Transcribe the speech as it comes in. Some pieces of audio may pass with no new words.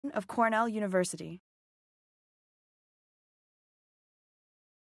production of Cornell University.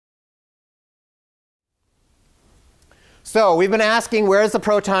 So we've been asking, where does the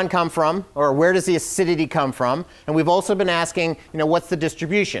proton come from, or where does the acidity come from? And we've also been asking, what's the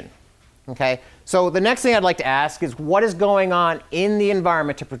distribution? Okay? So the next thing I'd like to ask is, what is going on in the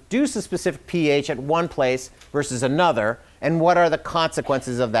environment to produce a specific pH at one place versus another, and what are the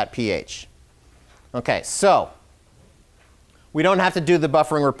consequences of that pH? Okay, so we don't have to do the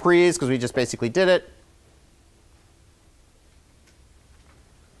buffering reprise because we just basically did it.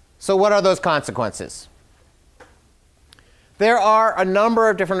 So what are those consequences? There are a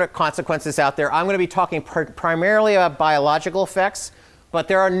number of different consequences out there. I'm going to be talking primarily about biological effects, but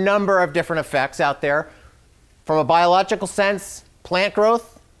there are a number of different effects out there. From a biological sense, plant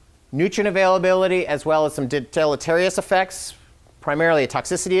growth, nutrient availability, as well as some deleterious effects, primarily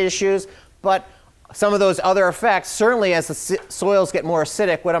toxicity issues. But some of those other effects, certainly as the soils get more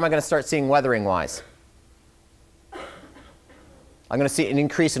acidic, what am I going to start seeing weathering-wise? I'm going to see an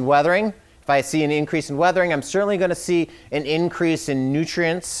increase in weathering. If I see an increase in weathering, I'm certainly going to see an increase in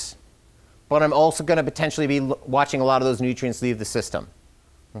nutrients, but I'm also going to potentially be watching a lot of those nutrients leave the system.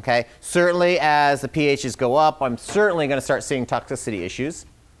 Okay? Certainly as the pHs go up, I'm certainly going to start seeing toxicity issues.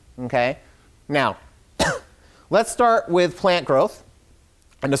 Okay? Now, let's start with plant growth.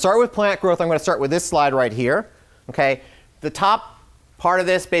 And to start with plant growth, I'm going to start with this slide right here. Okay? The top part of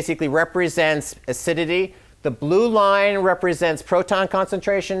this basically represents acidity. The blue line represents proton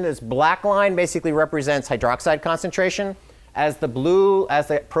concentration. This black line basically represents hydroxide concentration. As the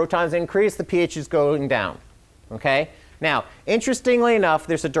protons increase, the pH is going down. Okay? Now, interestingly enough,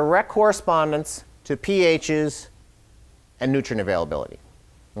 there's a direct correspondence to pHs and nutrient availability.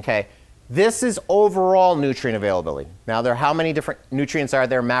 Okay? This is overall nutrient availability. Now, how many different nutrients are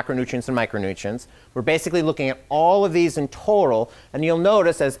there, macronutrients and micronutrients? We're basically looking at all of these in total, and you'll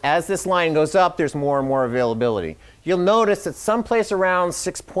notice as this line goes up, there's more and more availability. You'll notice that someplace around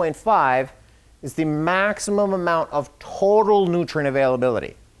 6.5 is the maximum amount of total nutrient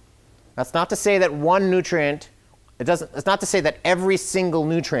availability. That's not to say that one nutrient, it's not to say that every single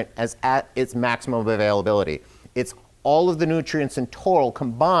nutrient is at its maximum availability. It's all of the nutrients in total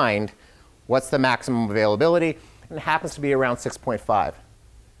combined. What's the maximum availability? And it happens to be around 6.5.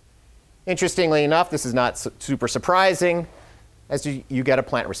 Interestingly enough, this is not super surprising, as you get a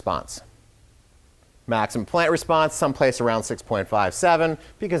plant response. Maximum plant response someplace around 6.57,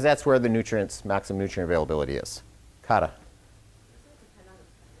 because that's where the maximum nutrient availability is. Kata.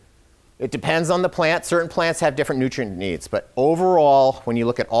 It depends on the plant. Certain plants have different nutrient needs. But overall, when you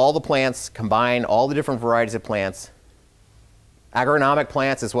look at all the plants, combine all the different varieties of plants, agronomic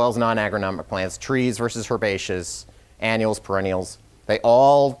plants as well as non-agronomic plants, trees versus herbaceous, annuals, perennials, they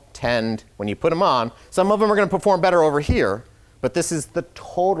all tend, when you put them on, some of them are going to perform better over here, but this is the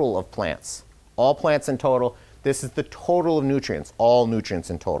total of plants. All plants in total. This is the total of nutrients, all nutrients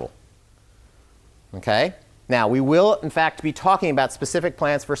in total. Okay? Now, we will, in fact, be talking about specific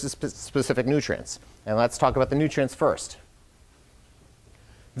plants versus specific nutrients. And let's talk about the nutrients first.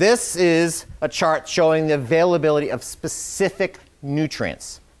 This is a chart showing the availability of specific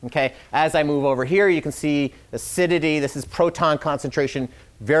nutrients. Okay? As I move over here, you can see acidity. This is proton concentration,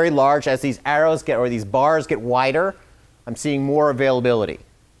 very large. As these arrows get, or these bars get wider, I'm seeing more availability.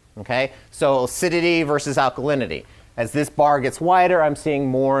 Okay? So acidity versus alkalinity. As this bar gets wider, I'm seeing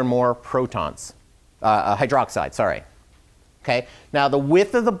more and more protons. Hydroxide, sorry. Okay? Now, the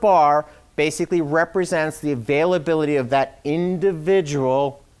width of the bar basically represents the availability of that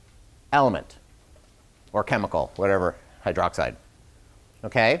individual element or chemical, whatever, hydroxide.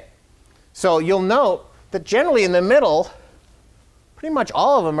 Okay? So you'll note that generally in the middle, pretty much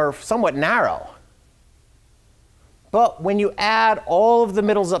all of them are somewhat narrow. But when you add all of the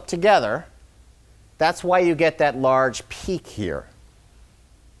middles up together, that's why you get that large peak here.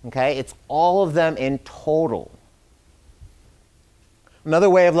 Okay? It's all of them in total. Another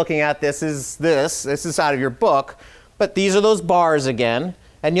way of looking at this is this. This is out of your book. But these are those bars again.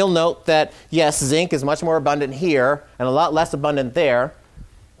 And you'll note that, yes, zinc is much more abundant here and a lot less abundant there.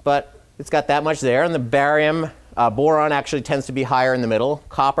 But it's got that much there. And the barium, boron actually tends to be higher in the middle.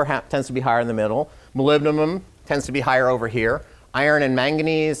 Copper tends to be higher in the middle. Molybdenum tends to be higher over here. Iron and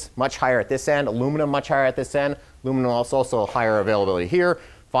manganese, much higher at this end. Aluminum, much higher at this end. Aluminum also higher availability here.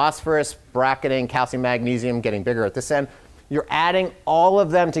 Phosphorus, bracketing, calcium, magnesium, getting bigger at this end. You're adding all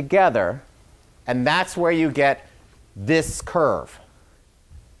of them together, and that's where you get this curve.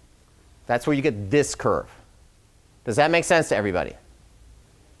 That's where you get this curve. Does that make sense to everybody?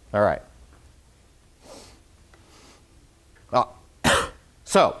 All right.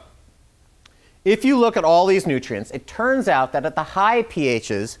 So, if you look at all these nutrients, it turns out that at the high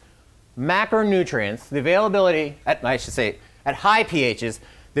pHs, macronutrients, the availability, at high pHs,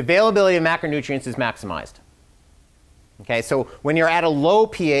 the availability of macronutrients is maximized. Okay, so when you're at a low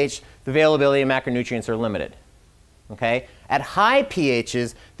pH, the availability of macronutrients are limited. Okay? At high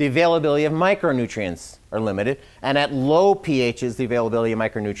pHs, the availability of micronutrients are limited, and at low pHs, the availability of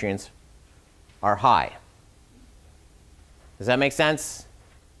micronutrients are high. Does that make sense?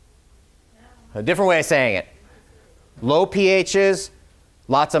 A different way of saying it. Low pHs,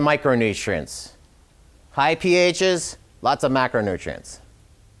 lots of micronutrients. High pHs, lots of macronutrients.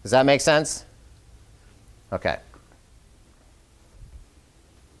 Does that make sense? Okay.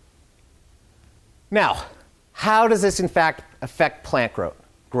 Now, how does this in fact affect plant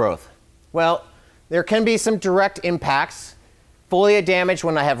growth? Well, there can be some direct impacts. Foliar damage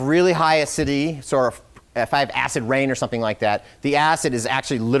when I have really high acidity, so if I have acid rain or something like that, the acid is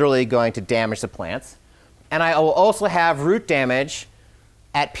actually literally going to damage the plants. And I will also have root damage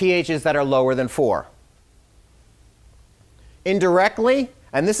at pHs that are lower than 4. Indirectly,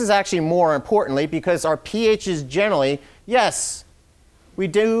 and this is actually more importantly because our pHs generally, yes, we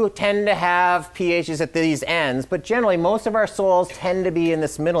do tend to have pHs at these ends, but generally most of our soils tend to be in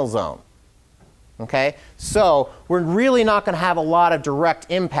this middle zone. Okay? So we're really not going to have a lot of direct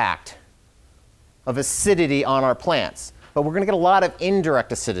impact of acidity on our plants, but we're going to get a lot of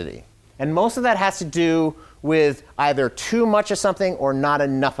indirect acidity. And most of that has to do with either too much of something or not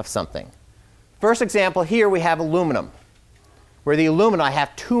enough of something. First example here we have aluminum, where the aluminum, I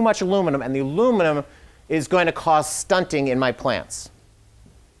have too much aluminum, and the aluminum is going to cause stunting in my plants.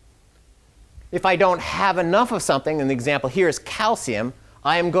 If I don't have enough of something, and the example here is calcium,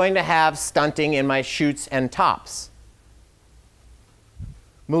 I am going to have stunting in my shoots and tops.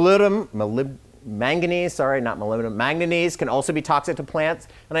 Manganese can also be toxic to plants,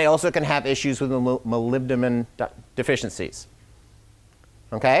 and I also can have issues with molybdenum deficiencies.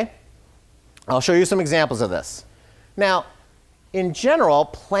 Okay? I'll show you some examples of this. Now, in general,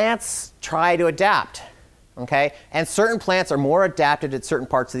 plants try to adapt. Okay? And certain plants are more adapted at certain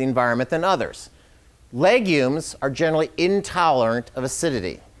parts of the environment than others. Legumes are generally intolerant of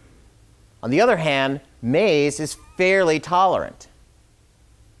acidity. On the other hand, maize is fairly tolerant.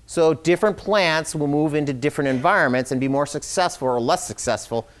 So different plants will move into different environments and be more successful or less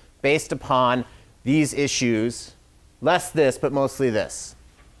successful based upon these issues. Less this, but mostly this.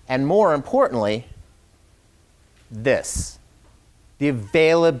 And more importantly, this. The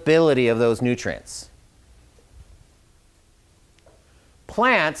availability of those nutrients.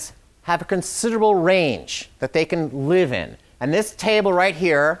 Plants have a considerable range that they can live in. And this table right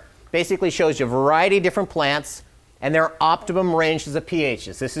here basically shows you a variety of different plants and their optimum ranges of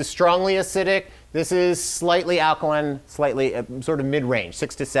pHs. This is strongly acidic. This is slightly alkaline, slightly sort of mid-range,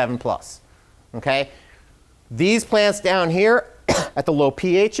 6 to 7 plus. Okay? These plants down here at the low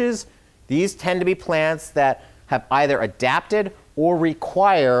pHs, these tend to be plants that have either adapted or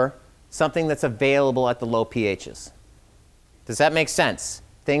require something that's available at the low pHs. Does that make sense?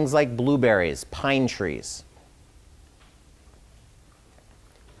 Things like blueberries, pine trees.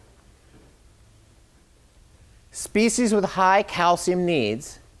 Species with high calcium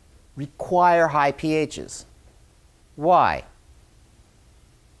needs require high pHs. Why?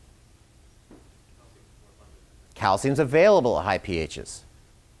 Calcium's available at high pHs.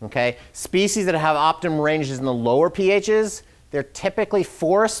 Okay? Species that have optimum ranges in the lower pHs, they're typically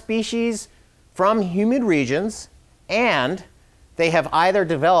forest species from humid regions, and they have either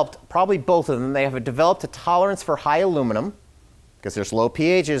developed, probably both of them, they have developed a tolerance for high aluminum, because there's low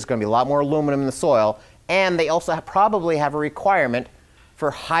pHs, there's going to be a lot more aluminum in the soil, and they also probably have a requirement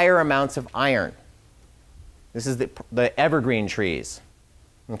for higher amounts of iron. This is the evergreen trees.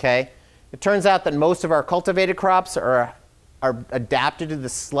 Okay? It turns out that most of our cultivated crops are adapted to the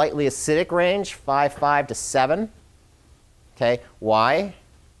slightly acidic range, 5 to 7. Okay? Why?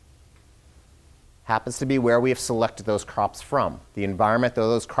 Happens to be where we have selected those crops from. The environment that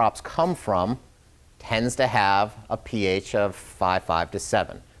those crops come from tends to have a pH of 5 to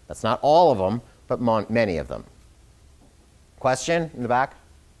 7. That's not all of them, but many of them. Question in the back?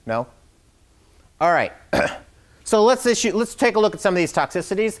 No? All right. So let's take a look at some of these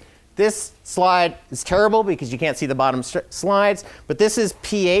toxicities. This slide is terrible because you can't see the bottom slides, but this is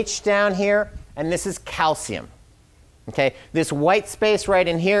pH down here, and this is calcium. Okay? This white space right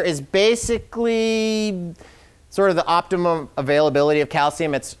in here is basically sort of the optimum availability of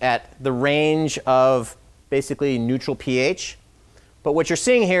calcium. It's at the range of basically neutral pH. But what you're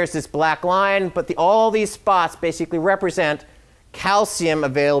seeing here is this black line, but all these spots basically represent calcium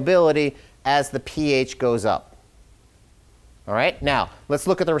availability as the pH goes up. All right, now let's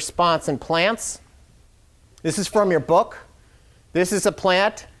look at the response in plants. This is from your book. This is a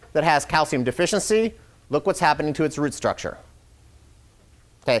plant that has calcium deficiency. Look what's happening to its root structure.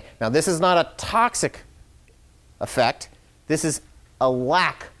 Okay, now this is not a toxic effect. This is a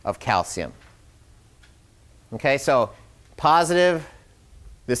lack of calcium. Okay, so positive,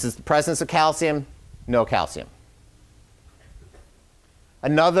 this is the presence of calcium, no calcium.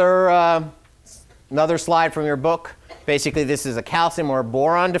 Another slide from your book. Basically, this is a calcium or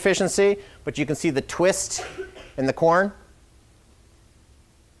boron deficiency, but you can see the twist in the corn.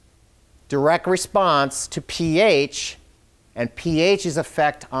 Direct response to pH and pH's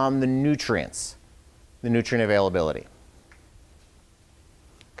effect on the nutrients, the nutrient availability.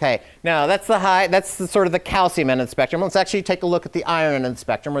 Okay, now that's the sort of the calcium end of the spectrum. Let's actually take a look at the iron end of the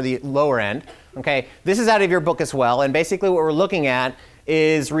spectrum, or the lower end. Okay, this is out of your book as well, and basically what we're looking at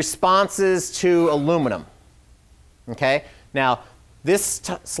is responses to aluminum. Okay, now this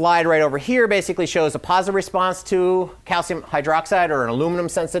slide right over here basically shows a positive response to calcium hydroxide or an aluminum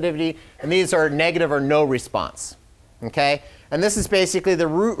sensitivity, and these are negative or no response. Okay, and this is basically the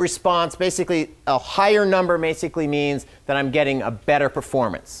root response. Basically, a higher number basically means that I'm getting a better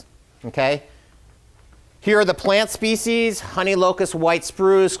performance. Okay, here are the plant species: honey locust, white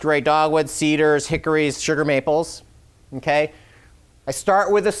spruce, gray dogwood, cedars, hickories, sugar maples. Okay, I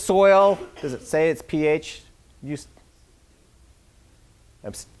start with the soil. Does it say its pH?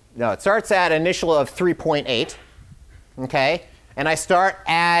 No, it starts at an initial of 3.8. Okay, and I start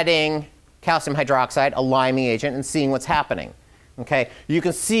adding calcium hydroxide, a liming agent, and seeing what's happening. Okay, you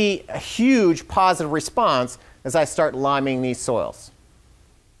can see a huge positive response as I start liming these soils,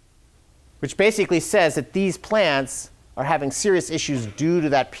 which basically says that these plants are having serious issues due to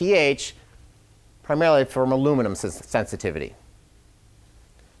that pH, primarily from aluminum sensitivity.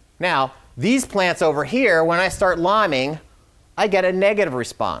 Now, these plants over here, when I start liming, I get a negative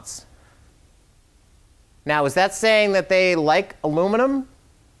response. Now, is that saying that they like aluminum?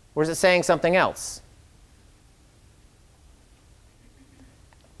 Or is it saying something else?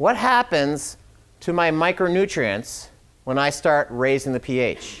 What happens to my micronutrients when I start raising the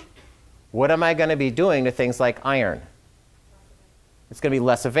pH? What am I going to be doing to things like iron? It's going to be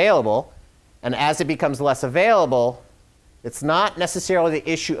less available. And as it becomes less available, it's not necessarily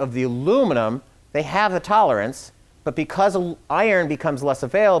the issue of the aluminum. They have the tolerance. But because iron becomes less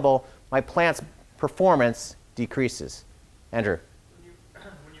available, my plant's performance decreases. Andrew?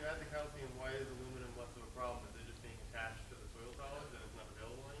 When you add the calcium, why is aluminum less of a problem? Is it just being attached to the soil solids and it's not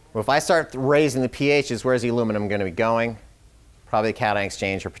available anymore? Well, if I start raising the pHs, where's the aluminum going to be going? Probably cation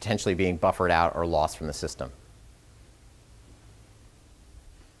exchange, or potentially being buffered out or lost from the system.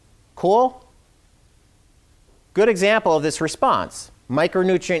 Cool? Good example of this response.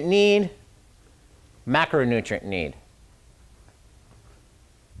 Micronutrient need, macronutrient need.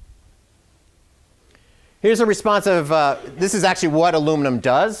 Here's a response of, this is actually what aluminum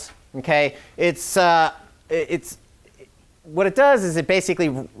does. Okay, what it does is it basically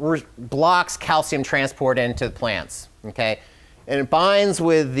blocks calcium transport into the plants. Okay, and it binds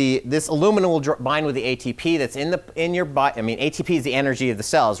with this aluminum will bind with the ATP that's in your body. I mean, ATP is the energy of the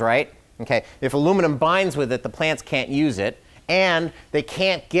cells, right? Okay, if aluminum binds with it, the plants can't use it, and they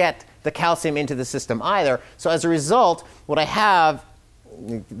can't get the calcium into the system either. So as a result, what I have,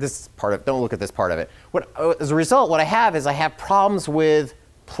 this part of, don't look at this part of it. As a result, what I have is I have problems with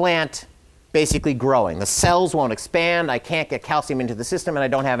plant basically growing. The cells won't expand, I can't get calcium into the system, and I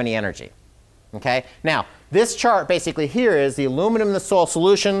don't have any energy. Okay? Now, this chart basically here is the aluminum in the soil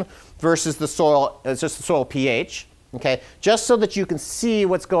solution versus the soil, it's just the soil pH. Okay? Just so that you can see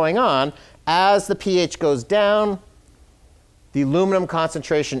what's going on. As the pH goes down, the aluminum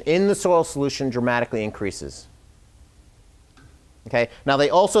concentration in the soil solution dramatically increases. Okay? Now, they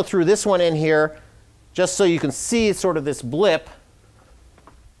also threw this one in here just so you can see sort of this blip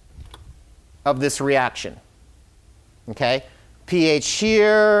of this reaction. Okay? pH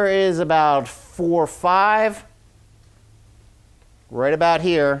here is about 4.5. Right about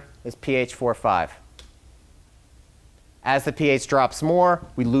here is pH 4.5. As the pH drops more,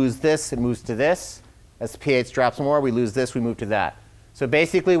 we lose this, it moves to this. As the pH drops more, we lose this, we move to that. So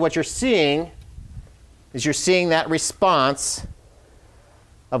basically what you're seeing is you're seeing that response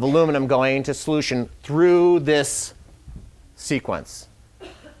of aluminum going into solution through this sequence.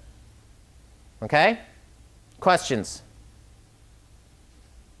 Okay? Questions?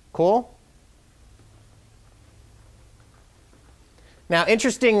 Cool? Now,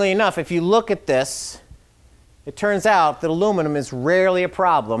 interestingly enough, if you look at this, it turns out that aluminum is rarely a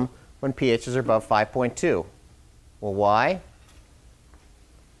problem when pHs are above 5.2. Well, why?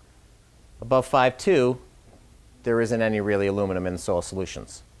 Above 5.2, there isn't any really aluminum in soil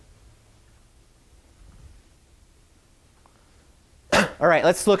solutions. All right,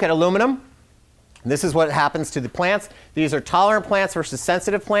 let's look at aluminum. This is what happens to the plants. These are tolerant plants versus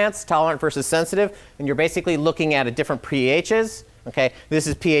sensitive plants, tolerant versus sensitive, and you're basically looking at a different pHs. Okay, this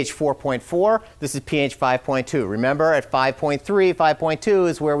is pH 4.4, this is pH 5.2. Remember, at 5.3, 5.2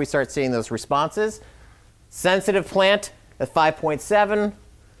 is where we start seeing those responses. Sensitive plant at 5.7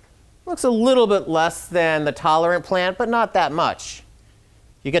 looks a little bit less than the tolerant plant, but not that much.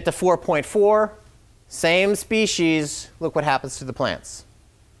 You get to 4.4, same species, look what happens to the plants.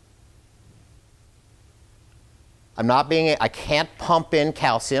 I can't pump in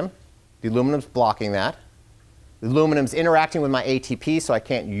calcium. The aluminum's blocking that. The aluminum's interacting with my ATP, so I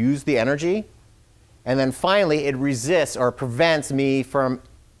can't use the energy. And then finally, it resists or prevents me from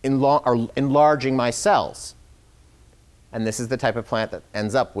enlarging my cells. And this is the type of plant that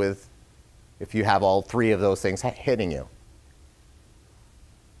ends up with, if you have all three of those things hitting you.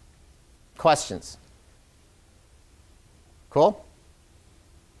 Questions? Cool?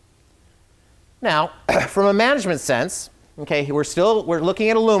 Now, from a management sense, okay, we're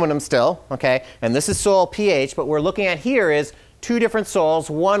looking at aluminum still, okay, and this is soil pH, but we're looking at here is two different soils,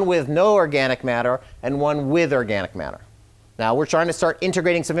 one with no organic matter and one with organic matter. Now, we're trying to start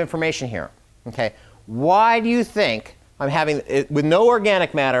integrating some information here, okay. Why do you think I'm having, with no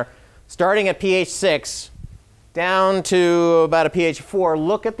organic matter, starting at pH 6 down to about a pH 4,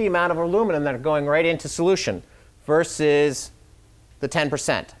 look at the amount of aluminum that are going right into solution versus the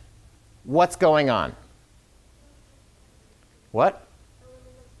 10%. What's going on? What?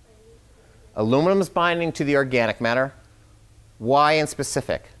 Aluminum is binding to the organic matter. Why in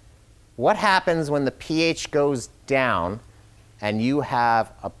specific? What happens when the pH goes down and you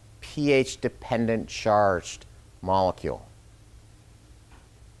have a pH-dependent charged molecule?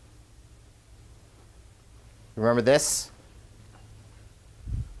 Remember this?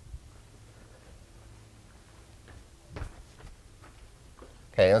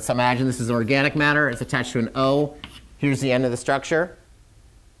 Okay, let's imagine this is organic matter. It's attached to an O. Here's the end of the structure.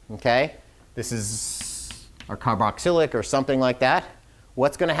 Okay, this is our carboxylic or something like that.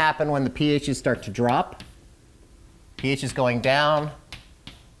 What's going to happen when the pHs start to drop? pH is going down.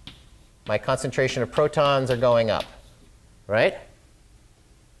 My concentration of protons are going up, right?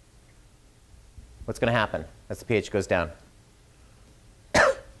 What's going to happen as the pH goes down?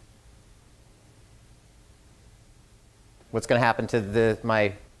 What's going to happen to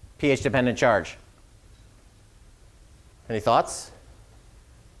my pH-dependent charge? Any thoughts?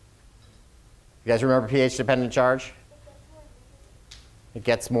 You guys remember pH-dependent charge? It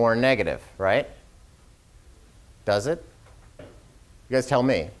gets more negative, right? Does it? You guys tell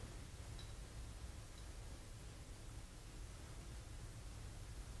me.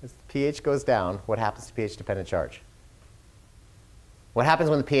 As the pH goes down, what happens to pH-dependent charge? What happens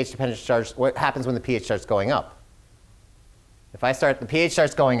when the pH-dependent charge? What happens when the pH starts going up? If the pH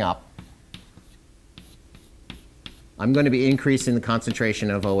starts going up, I'm going to be increasing the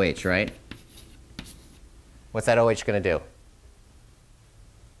concentration of OH, right? What's that OH going to do?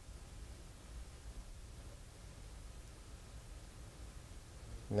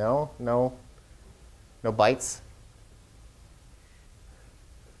 No bites?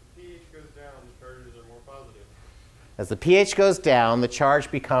 The pH goes down, the charges are more positive. As the pH goes down, the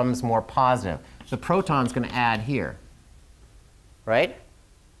charge becomes more positive. The proton's going to add here. Right?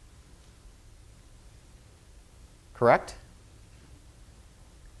 Correct?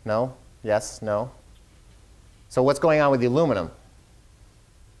 No? Yes? No? So what's going on with the aluminum?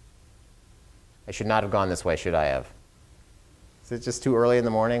 I should not have gone this way, should I have? Is it just too early in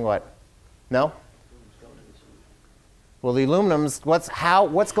the morning? What? No? Well, the aluminum's,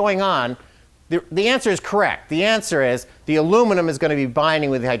 what's going on? The answer is correct. The answer is the aluminum is going to be binding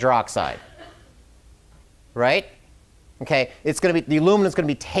with the hydroxide. Right? Okay, the aluminum is going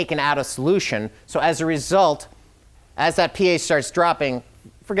to be taken out of solution. So as a result, as that pH starts dropping,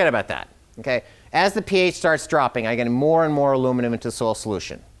 forget about that. Okay, as the pH starts dropping, I get more and more aluminum into soil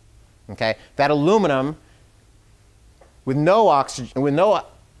solution. Okay, that aluminum with no oxygen, with no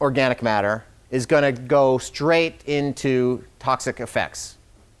organic matter, is going to go straight into toxic effects.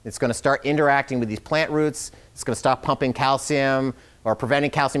 It's going to start interacting with these plant roots. It's going to stop pumping calcium, or preventing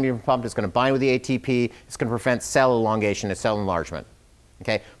calcium being pumped. It's going to bind with the ATP. It's going to prevent cell elongation and cell enlargement.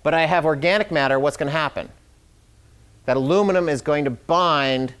 Okay? But I have organic matter. What's going to happen? That aluminum is going to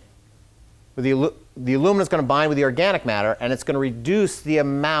bind with the aluminum is going to bind with the organic matter, and it's going to reduce the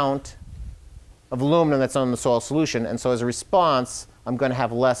amount of aluminum that's on the soil solution. And so as a response, I'm going to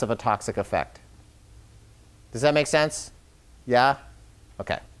have less of a toxic effect. Does that make sense? Yeah?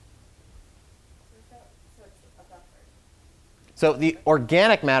 Okay. So it's about So the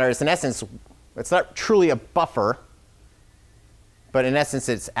organic matter is, in essence, it's not truly a buffer, but in essence,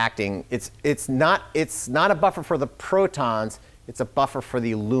 it's acting. It's not a buffer for the protons. It's a buffer for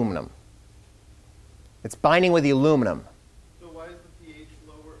the aluminum. It's binding with the aluminum. So why is the pH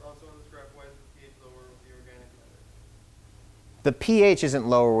lower? Also on this graph, why is the pH lower with the organic matter? The pH isn't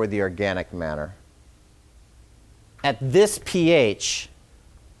lower with the organic matter. At this pH,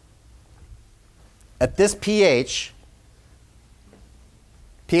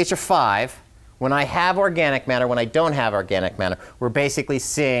 pH of 5, when I have organic matter, when I don't have organic matter, we're basically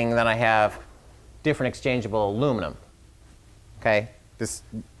seeing that I have different exchangeable aluminum. Okay?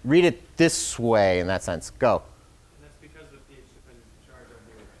 Read it this way in that sense. Go. And that's because the pH dependent charge on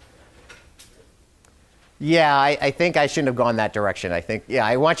the. Yeah, I think I shouldn't have gone that direction. I think, yeah,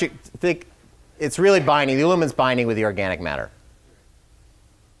 I want you to think it's really binding. The aluminum's binding with the organic matter.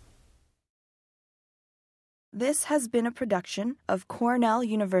 This has been a production of Cornell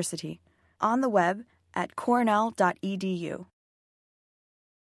University, on the web at cornell.edu.